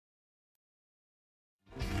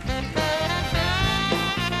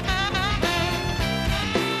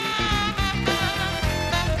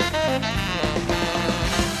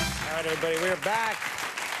everybody. We're back.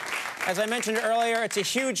 As I mentioned earlier, it's a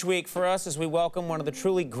huge week for us as we welcome one of the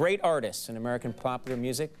truly great artists in American popular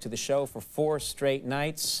music to the show for 4 straight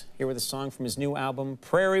nights. Here with a song from his new album,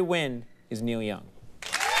 Prairie Wind, is Neil Young.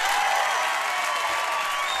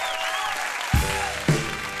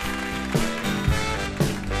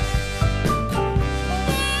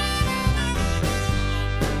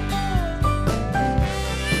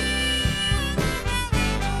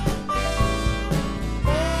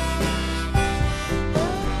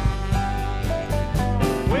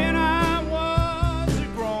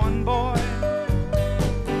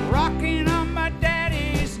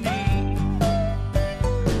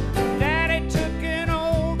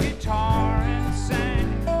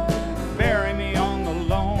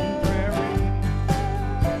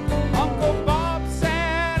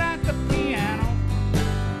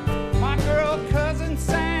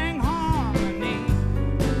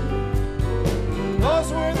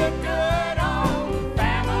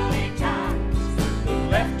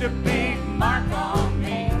 A big mark on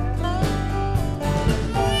me.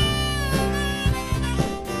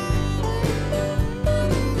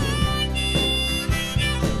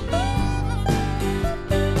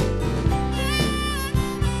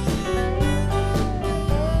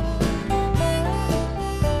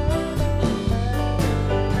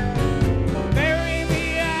 Bury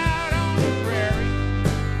me out on the prairie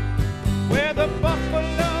where the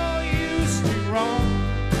buffalo used to roam.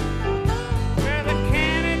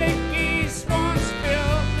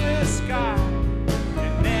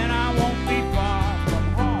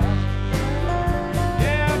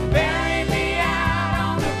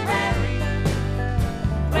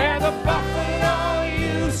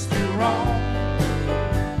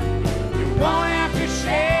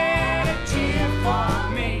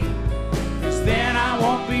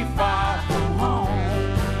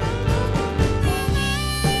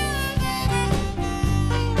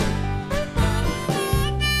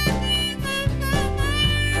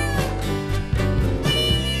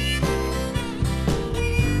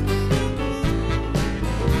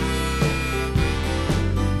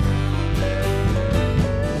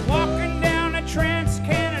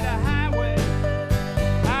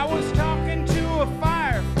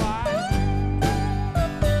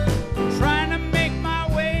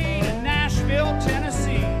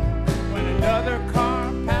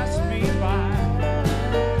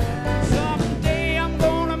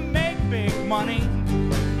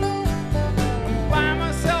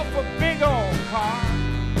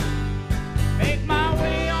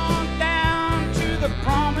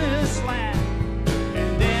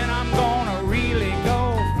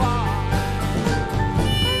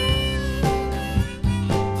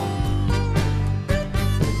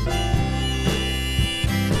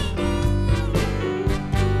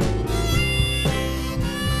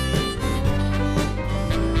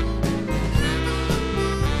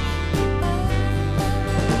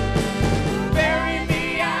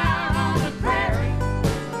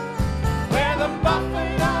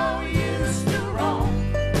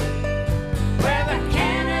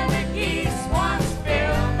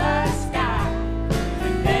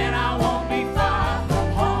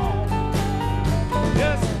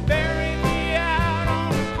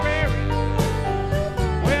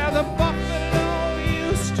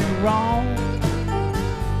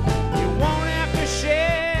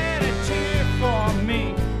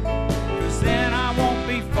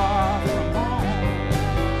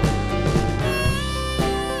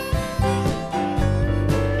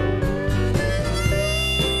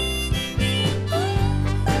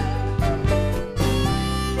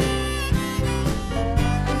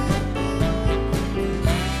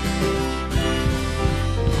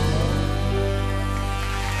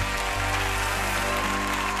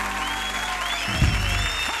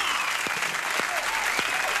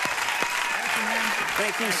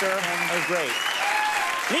 Thank you, sir. That was great.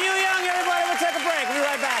 Neil Young, everybody. We'll take a break. We'll be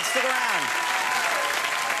right back. Stick around.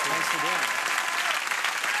 Thanks for doing it.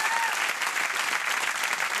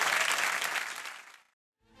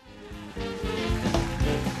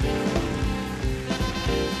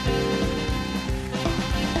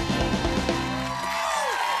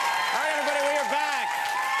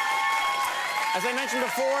 As I mentioned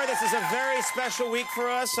before, this is a very special week for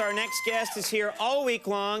us. Our next guest is here all week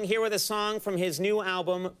long, here with a song from his new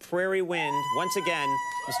album, Prairie Wind. Once again,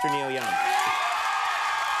 Mr. Neil Young.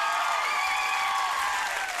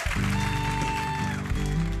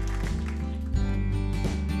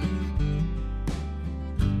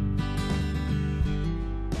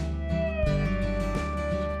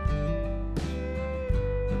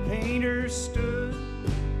 The painter stood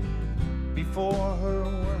before her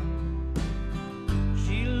work.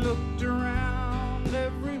 She looked around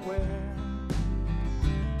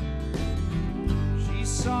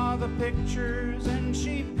saw the pictures and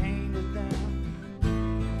she painted them,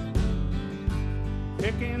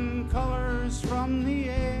 picking colors from the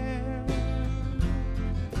air.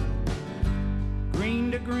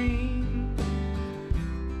 Green to green,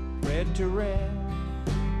 red to red,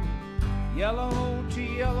 yellow to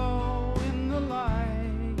yellow in the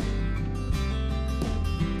light,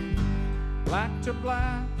 black to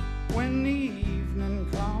black when the evening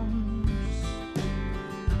comes,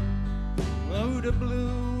 blue to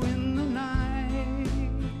blue in the night.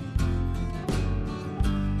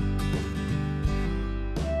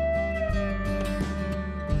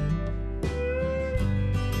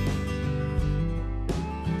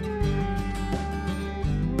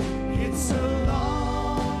 It's a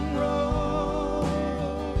long road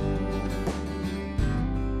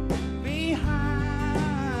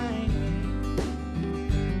behind me.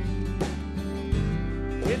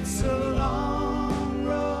 It's a long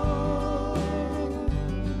road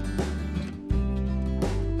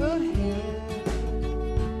ahead.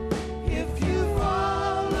 If you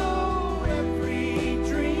follow every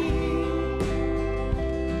dream,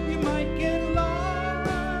 you might get lost.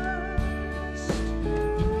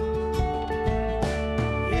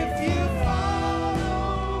 If you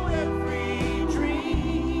follow every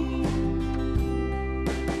dream,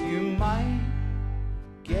 you might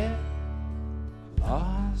get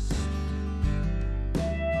lost.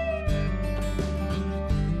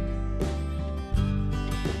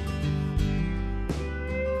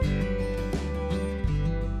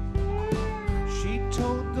 She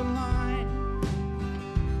toed the line,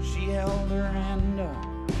 she held her hand up,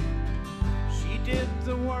 she did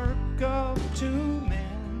the work of two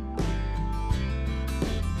men,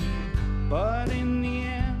 but in the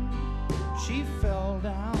end she fell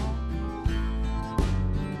down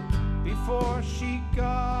before she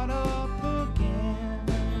got up again.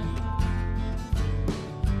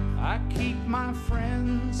 I keep my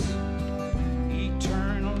friends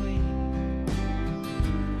eternally,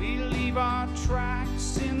 we leave our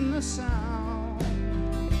tracks in the sound.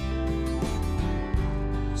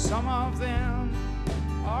 Some of them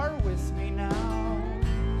are with me now,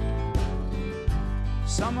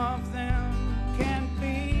 some of them can't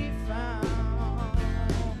be found.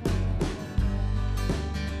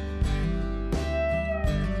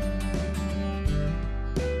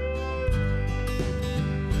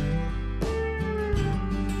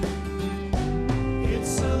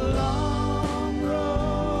 It's a long road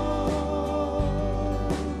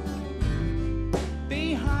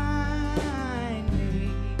behind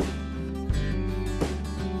me,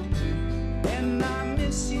 and I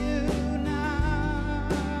miss you now.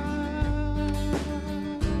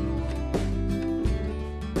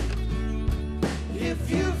 If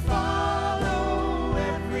you follow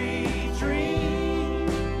every dream,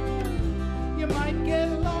 you might get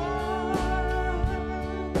lost.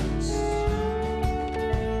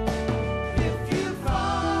 If you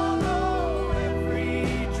follow every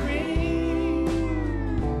dream,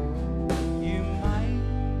 you might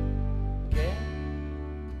get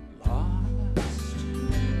lost.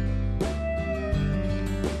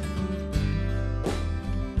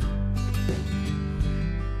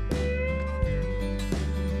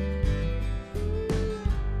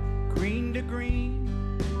 Green to green,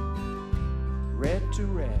 red to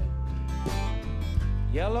red,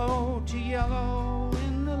 yellow to yellow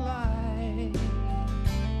in the light,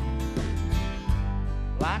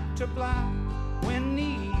 black to black when the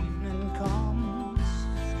evening comes,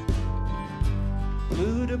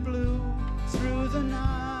 blue to blue through the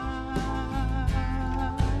night.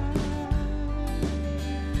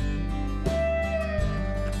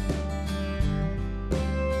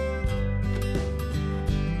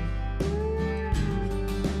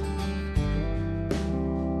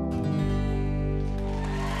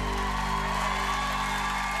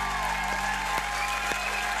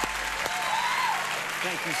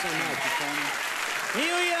 Thank you so much.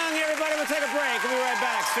 Neil Young, everybody. We'll take a break. We'll be right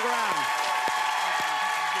back. Stick around.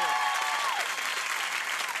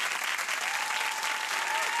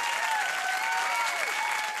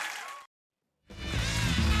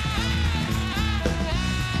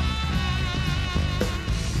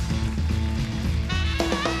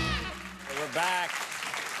 We're back.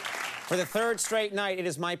 For the third straight night, it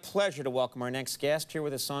is my pleasure to welcome our next guest. Here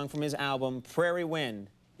with a song from his album, Prairie Wind,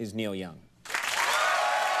 is Neil Young.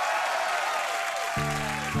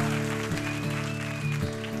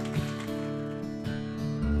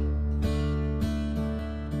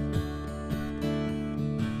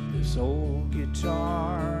 This old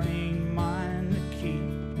guitar ain't mine to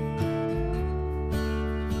keep.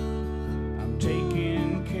 I'm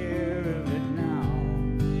taking care of it now.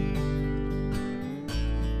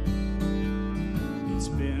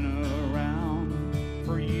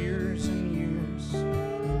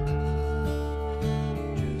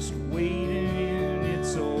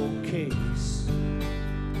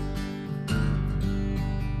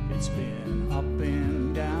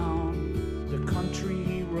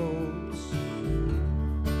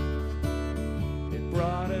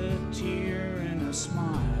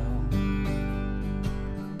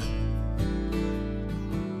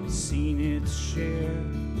 its share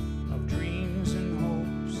of dreams and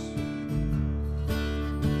hopes.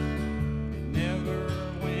 It never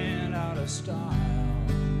went out of style.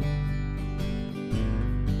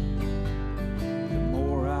 The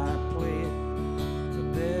more I play it, the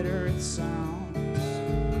better it sounds.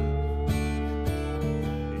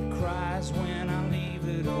 It cries when I leave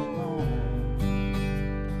it alone.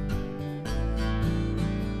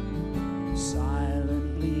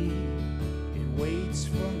 Silently, it waits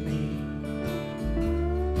for me,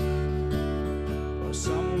 or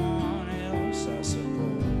someone else, I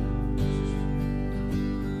suppose.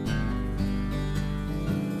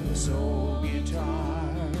 This old guitar,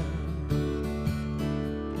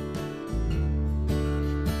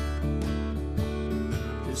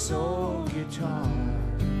 this old guitar,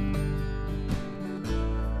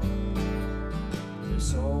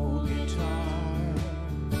 this old guitar.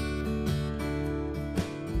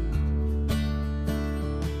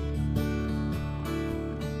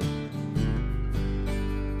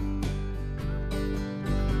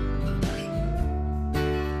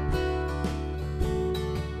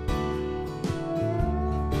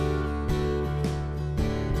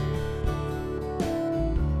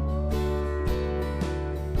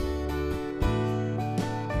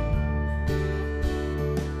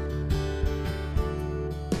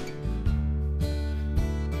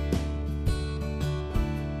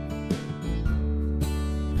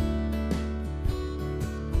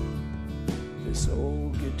 This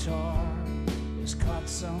old guitar has caught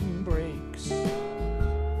some breaks. It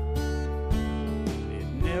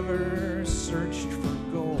never searched for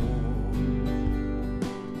gold.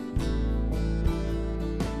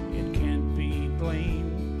 It can't be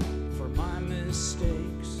blamed for my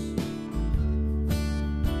mistakes.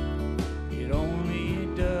 It only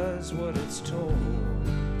does what it's told.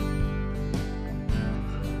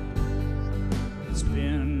 It's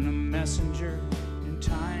been a messenger in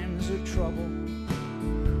times of trouble,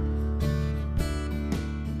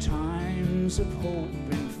 times of hope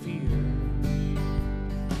and fear.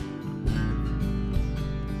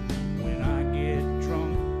 When I get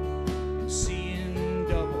drunk and seeing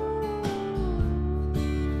double,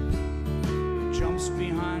 it jumps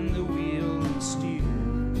behind the wheel and steers.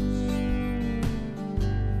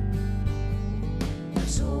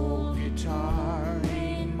 This old guitar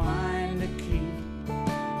ain't mine to keep.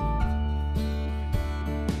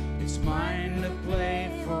 It's mine to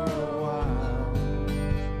play for a while.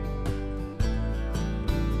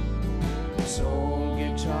 This old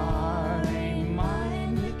guitar ain't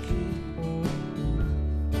mine to keep.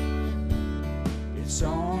 It's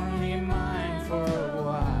only mine for a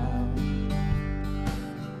while.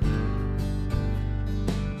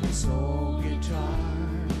 This old guitar,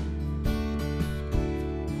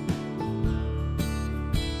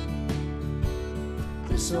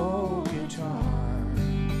 this old guitar,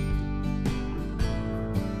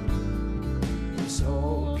 this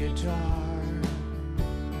old guitar,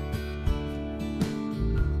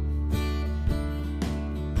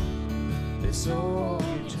 this old guitar.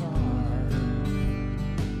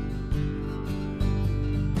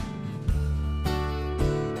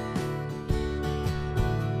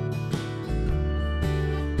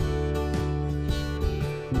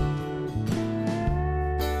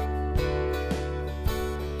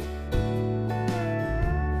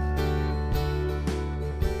 This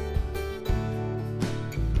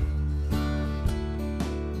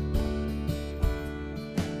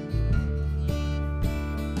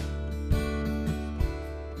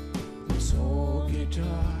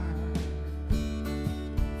guitar,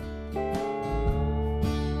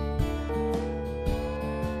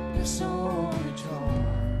 this old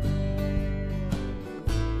guitar,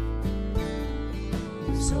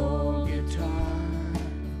 this old guitar,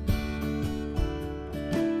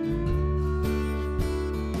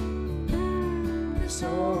 this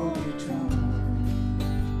old guitar,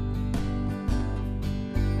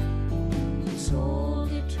 this old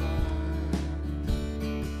guitar.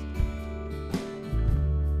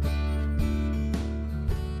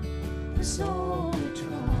 This old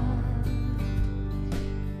guitar.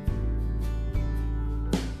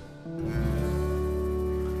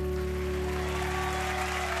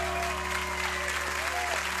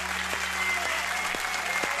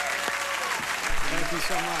 Thank you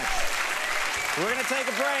so much. We're going to take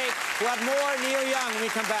a break. We'll have more Neil Young when we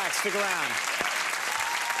come back. Stick around.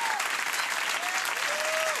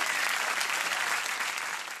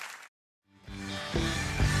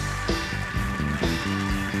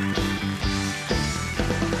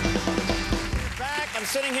 I'm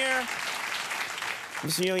sitting here,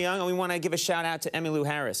 Mr. Neil Young, and we want to give a shout out to Emmylou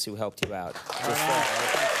Harris, who helped you out.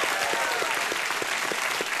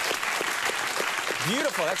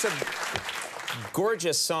 Beautiful. That's a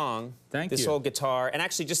gorgeous song. Thank you. This old guitar. And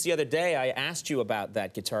actually, just the other day, I asked you about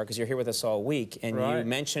that guitar because you're here with us all week, and you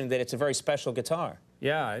mentioned that it's a very special guitar.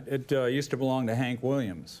 Yeah, it used to belong to Hank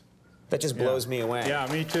Williams. That just blows me away. Yeah,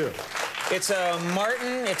 me too. It's a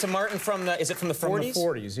Martin. It's a Martin from the. Is it from the 40s? From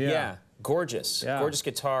the 40s, yeah. Yeah. Gorgeous. Yeah. Gorgeous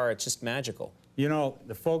guitar. It's just magical. You know,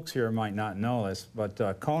 the folks here might not know this,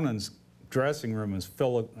 but Conan's dressing room is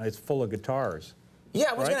full of guitars.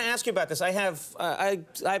 Yeah, I was going to ask you about this. I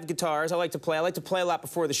have guitars. I like to play. I like to play a lot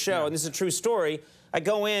before the show, and this is a true story. I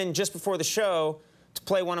go in just before the show to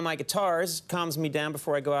play one of my guitars. Calms me down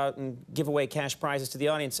before I go out and give away cash prizes to the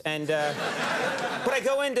audience. And but I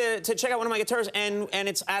go in to check out one of my guitars, and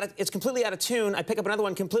it's completely out of tune. I pick up another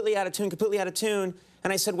one, completely out of tune, completely out of tune.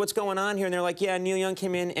 And I said, "What's going on here?" And they're like, "Yeah, Neil Young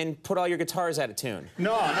came in and put all your guitars out of tune."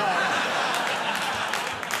 No. What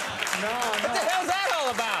the hell's that all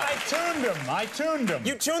about? I tuned them.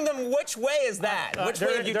 You tuned them? Which way is that? Which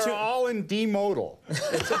way have you tuned? They're all in D modal.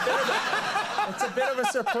 It's a bit of a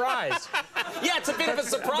surprise. Yeah, it's a bit of a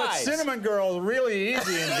surprise. But Cinnamon Girl is really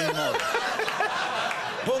easy in D modal.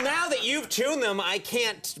 Well, now that you've tuned them, I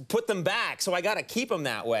can't put them back, so I got to keep them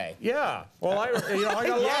that way. Yeah. Well, I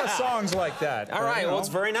got a lot of songs like that. All right. Well, it's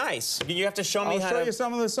very nice. You have to show me how to... I'll show you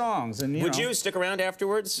some of the songs. And, Would you stick around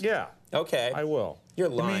afterwards? Yeah. Okay. I will. You're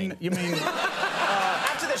lying. You mean...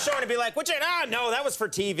 After the show, to be like, no, that was for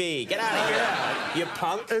TV. Get out of here, you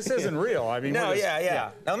punk. This isn't real. I mean... No,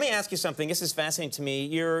 yeah. Now, let me ask you something. This is fascinating to me.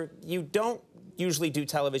 You don't usually do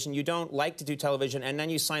television. You don't like to do television, and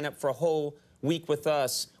then you sign up for a whole week with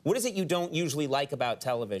us. What is it you don't usually like about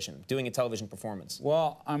television, doing a television performance?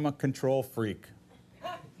 Well, I'm a control freak,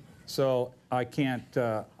 so I can't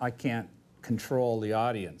control the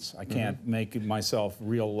audience. I can't make myself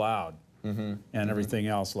real loud and everything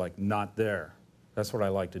else like not there. That's what I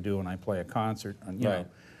like to do when I play a concert. And, you know,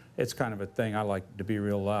 it's kind of a thing. I like to be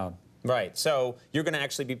real loud. Right. So you're going to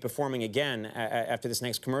actually be performing again after this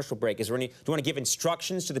next commercial break. Is there any? Do you want to give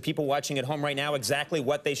instructions to the people watching at home right now exactly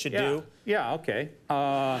what they should do? Yeah. Okay.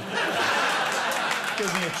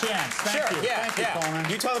 Gives me a chance. Thank you. Thank you, Conan.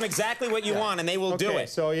 You tell them exactly what you want, and they will do it.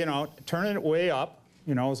 So turn it way up.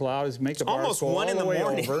 As loud as make the bars go all the way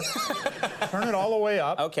over. Turn it all the way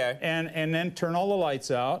up. Okay. And then turn all the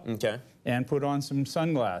lights out. Okay. And put on some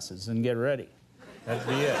sunglasses and get ready. That'd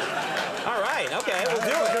be it. All right, okay, we'll do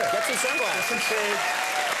it. Get some sunglasses. Some shades.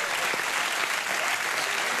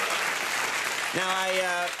 Now,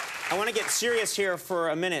 I want to get serious here for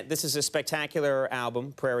a minute. This is a spectacular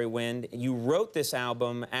album, Prairie Wind. You wrote this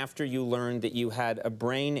album after you learned that you had a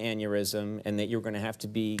brain aneurysm and that you were going to have to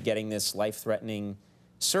be getting this life-threatening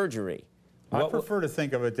surgery. I prefer to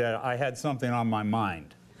think of it that I had something on my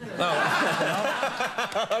mind.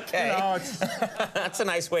 Oh. Okay. That's a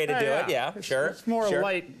nice way to do it. Yeah, sure. It's more a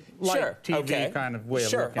light TV kind of way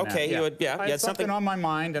of looking at it. I had something on my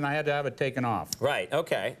mind, and I had to have it taken off. Right.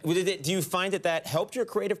 Okay. Do you find that helped your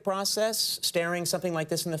creative process, staring something like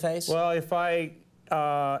this in the face? Well, if I,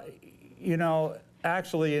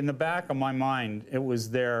 actually in the back of my mind, it was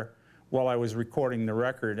there while I was recording the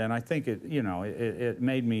record, and I think it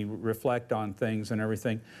made me reflect on things and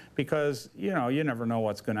everything, because you never know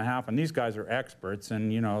what's going to happen. These guys are experts,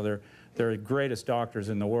 and they're the greatest doctors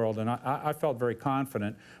in the world, and I felt very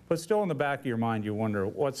confident. But still, in the back of your mind, you wonder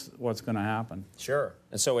what's going to happen. Sure.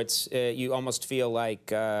 And so it's you almost feel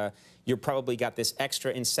like you probably got this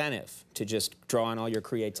extra incentive to just draw on all your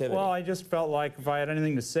creativity. Well, I just felt like if I had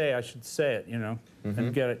anything to say, I should say it, and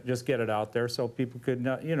just get it out there so people could,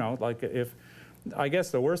 like if, I guess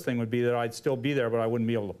the worst thing would be that I'd still be there, but I wouldn't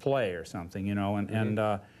be able to play or something,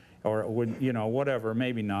 or would, whatever,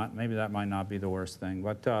 maybe not, maybe that might not be the worst thing,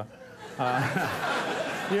 but,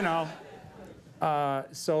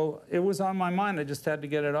 so it was on my mind. I just had to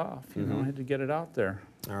get it off, I had to get it out there.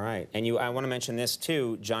 All right, and I want to mention this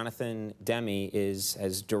too. Jonathan Demme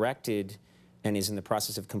has directed and is in the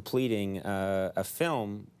process of completing a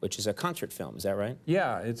film, which is a concert film. Is that right?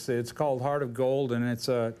 Yeah, it's called Heart of Gold, and it's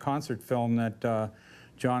a concert film that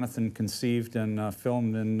Jonathan conceived and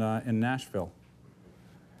filmed in Nashville.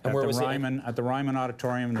 And where was it? At the Ryman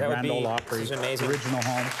Auditorium in the Grand Ole Opry, original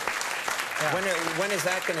home. Yeah. When is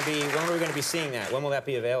that going to be? When are we going to be seeing that? When will that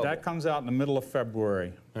be available? That comes out in the middle of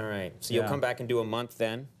February. All right. So you'll come back and do a month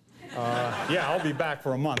then? Yeah, I'll be back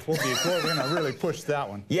for a month. We're going to really push that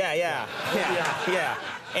one. Yeah.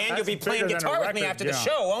 And you'll be playing guitar with me after the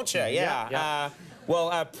show, won't you? Yeah.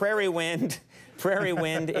 Well, Prairie Wind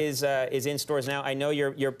is in stores now. I know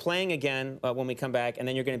you're playing again when we come back, and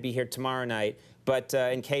then you're going to be here tomorrow night. But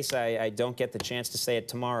in case I don't get the chance to say it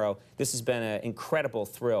tomorrow, this has been an incredible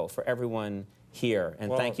thrill for everyone here. And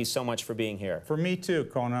Well, thank you so much for being here. For me too,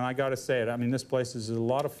 Conan, I got to say it. I mean, this place is a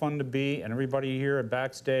lot of fun to be, and everybody here at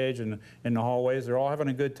backstage and in the hallways, they're all having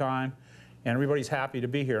a good time, and everybody's happy to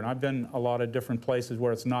be here. And I've been a lot of different places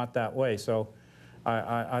where it's not that way, so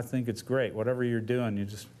I think it's great. Whatever you're doing, you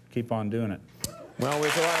just keep on doing it. Well,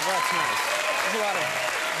 there's a lot of, that's nice. There's a lot of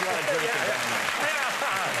drinking down there.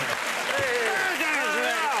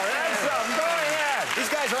 These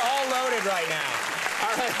guys are all loaded right now.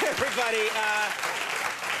 All right, everybody,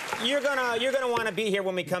 you're gonna want to be here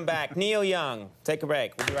when we come back. Neil Young, take a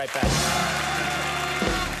break. We'll be right back.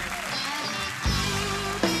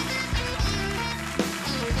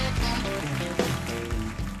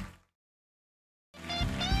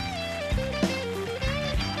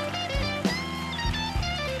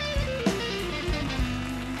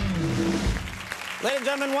 Ladies and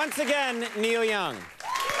gentlemen, once again, Neil Young.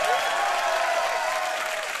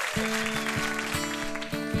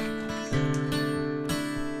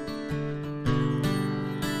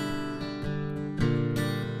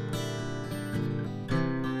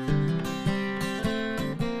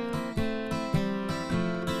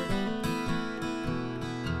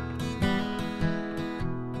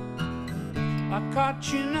 I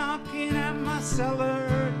caught you knocking at my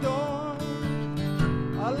cellar door.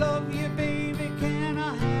 I love you, baby, can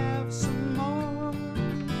I have some more?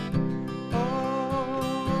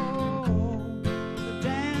 Oh, the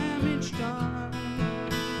damage done.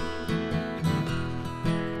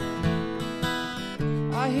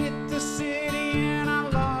 I hit the city and I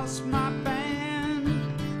lost my band.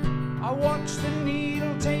 I watched the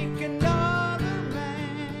needle take another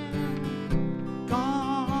man.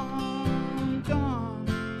 Gone, gone,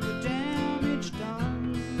 the damage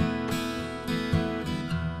done.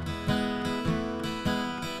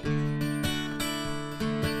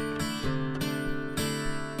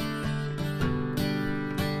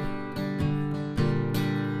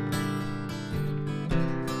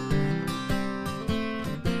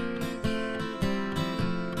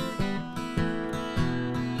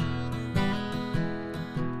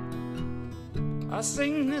 I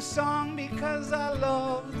sing this song because I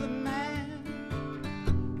love the man.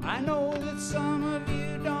 I know that some of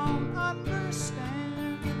you don't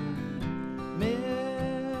understand.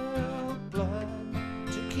 Milk blood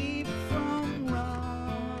to keep from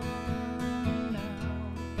running out.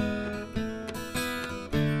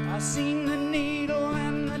 I seen the needle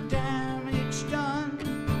and the damage done.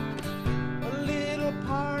 A little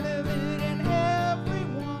part of it in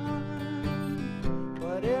everyone,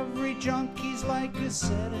 but every junkie's like a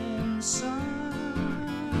setting sun.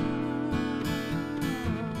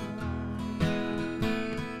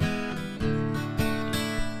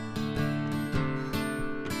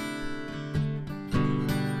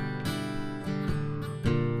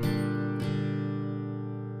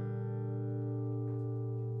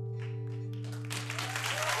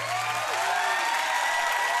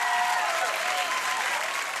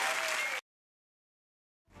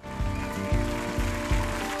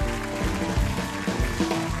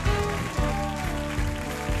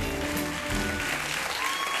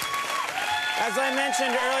 As I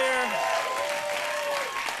mentioned earlier,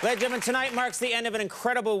 ladies and gentlemen, tonight marks the end of an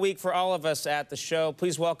incredible week for all of us at the show.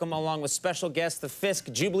 Please welcome, along with special guest, the Fisk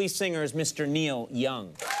Jubilee Singers, Mr. Neil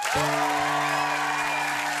Young.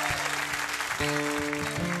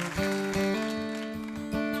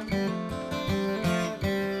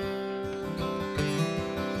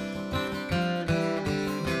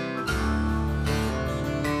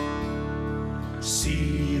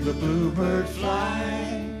 See the bluebird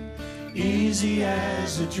fly, easy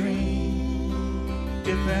as a dream,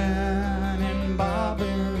 dipping and bobbing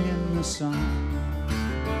in the sun.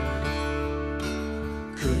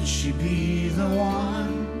 Could she be the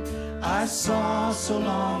one I saw so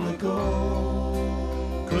long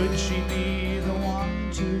ago? Could she be the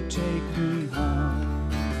one to take me home?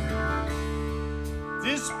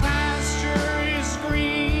 This pasture is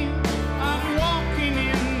green, I'm walking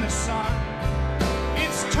in the sun.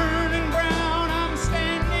 It's turning brown, I'm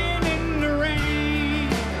standing in the rain.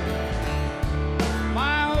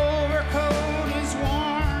 My overcoat is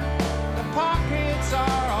worn, the pockets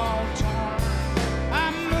are all torn.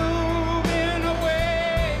 I'm moving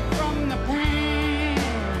away from the pain.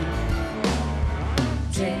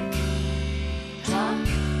 Tick tock,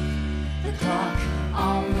 the clock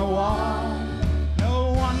on the wall.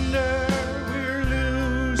 No wonder we're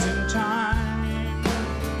losing time.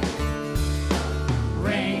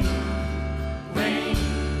 Ring, ring,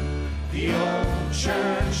 the old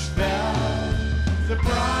church bell. The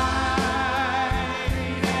bride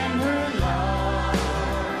and her love,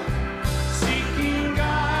 seeking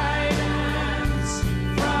guidance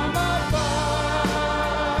from above.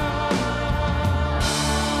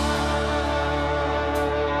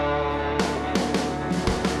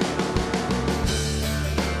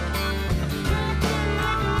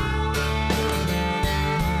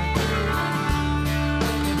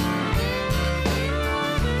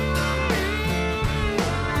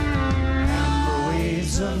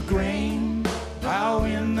 of grain out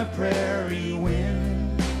in the prairie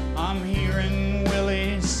wind. I'm hearing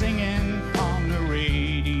Willie singing on the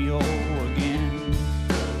radio again.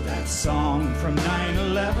 That song from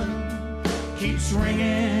 9/11 keeps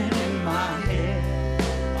ringing in my head.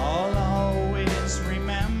 I'll always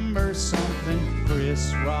remember something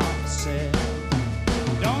Chris Rock said.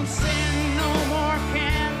 Don't send no more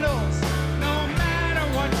candles, no matter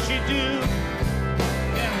what you do.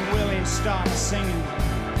 Then Willie stopped singing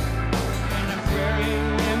and the prairie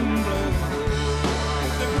wind blew.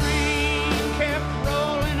 The green kept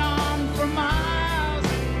rolling on for miles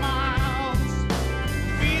and miles.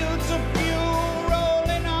 Fields of fuel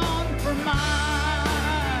rolling on for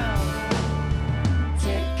miles.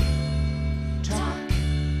 Tick tock,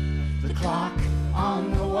 the clock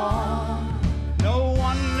on the wall. No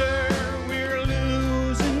wonder we're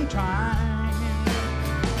losing time.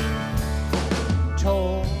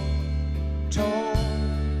 Toll, toll,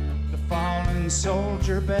 the fallen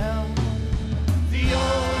soldier bell. The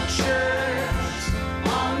old church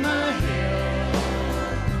on the hill,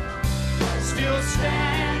 still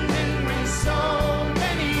standing with so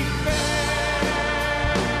many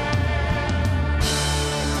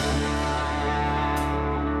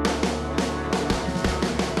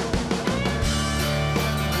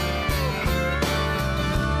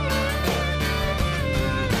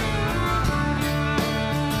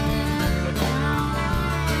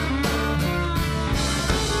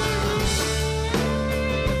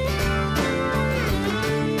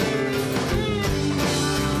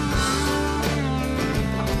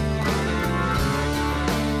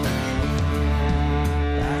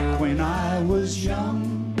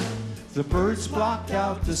young, the birds blocked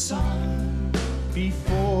out the sun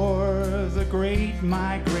before the great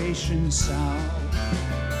migration south.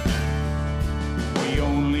 We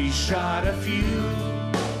only shot a few,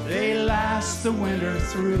 they last the winter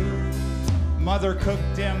through. Mother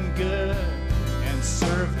cooked them good and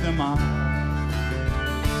served them up.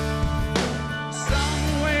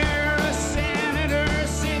 Somewhere a senator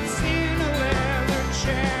sits in a leather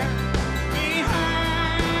chair.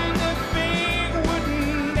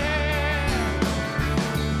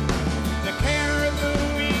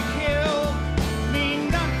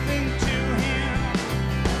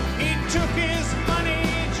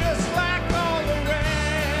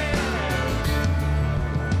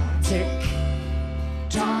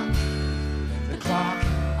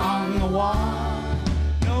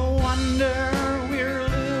 No wonder we're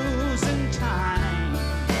losing time.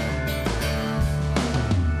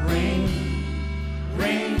 Ring,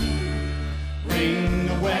 ring, ring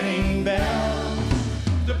the wedding bell.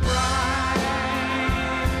 The bride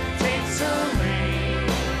takes her ring,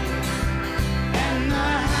 and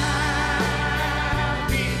the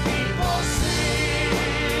happy people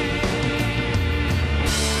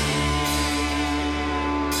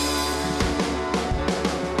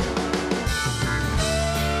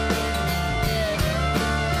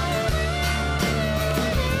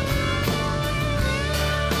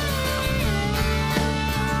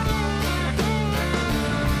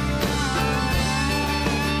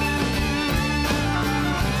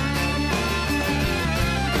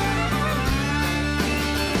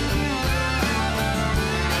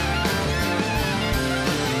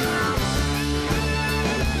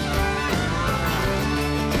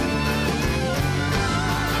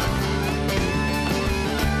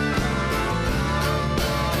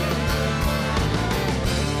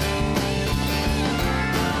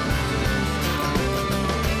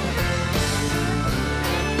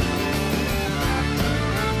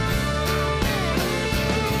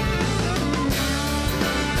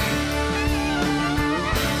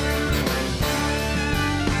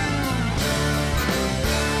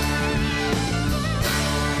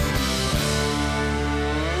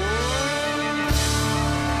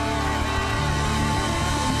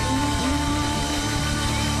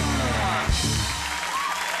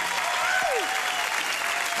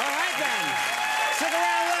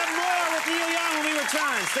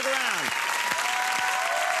Stick around.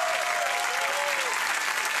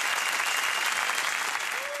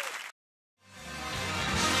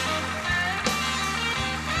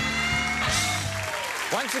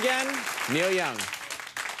 Once again, Neil Young.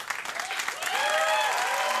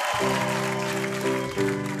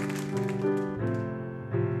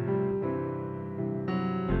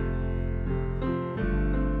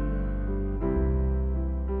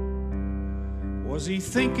 Was he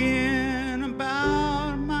thinking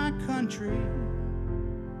about my country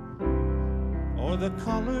or the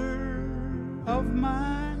color of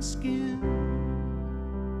my skin?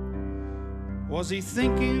 Was he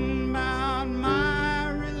thinking about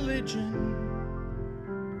my religion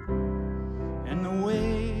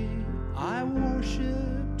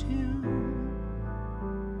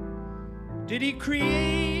Did he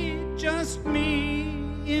create just me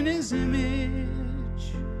in his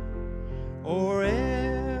image, or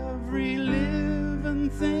every living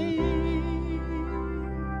thing?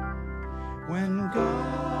 When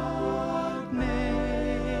God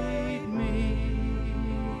made me,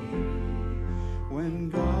 when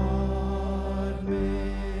God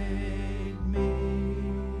made me.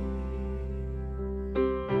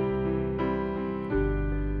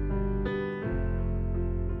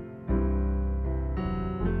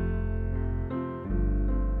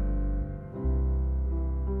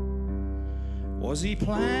 Was he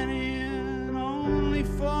planning only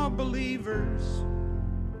for believers,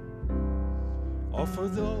 or for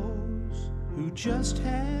those who just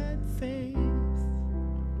had faith?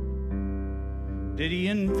 Did he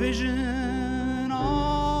envision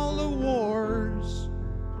all the wars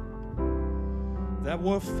that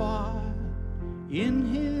were fought in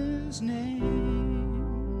his name?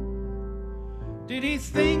 Did he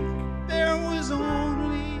think there was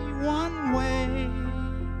only one way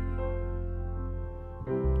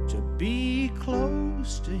to be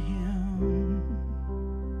close to him?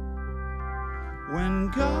 When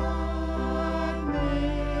God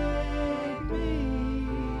made me,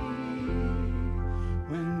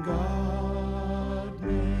 when God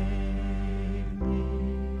made me.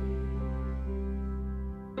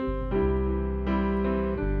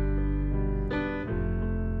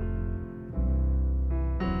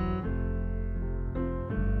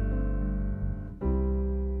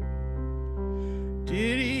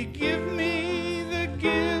 Did he give me the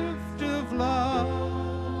gift of love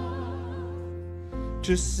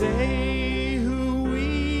to say who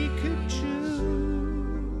we could choose?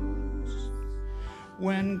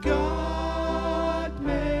 When God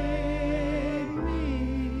made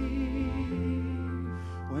me,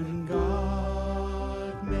 when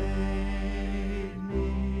God made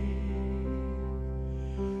me,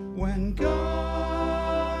 when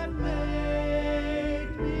God made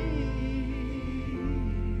me,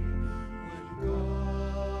 when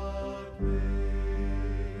God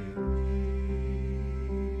made me.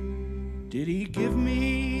 Did he give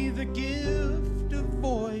me the gift of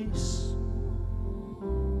voice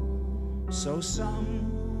so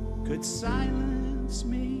some could silence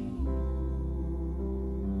me?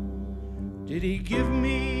 Did he give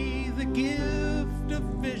me the gift of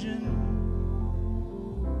vision,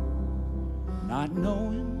 not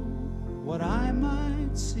knowing what I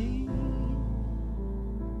might see?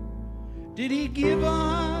 Did he give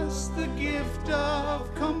us the gift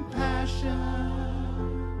of compassion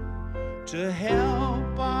to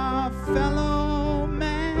help our fellow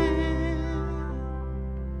man?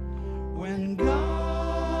 When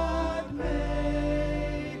God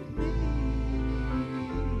made me,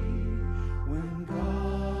 when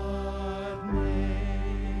God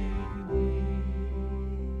made me,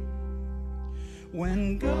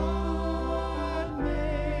 when God made me, when God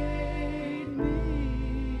made me.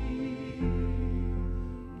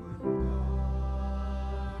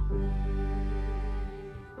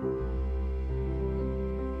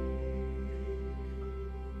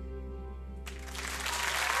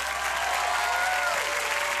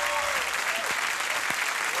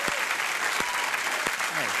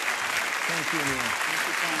 Thank you, Neil.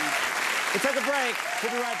 We took a break.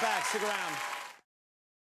 We'll be right back. Stick around.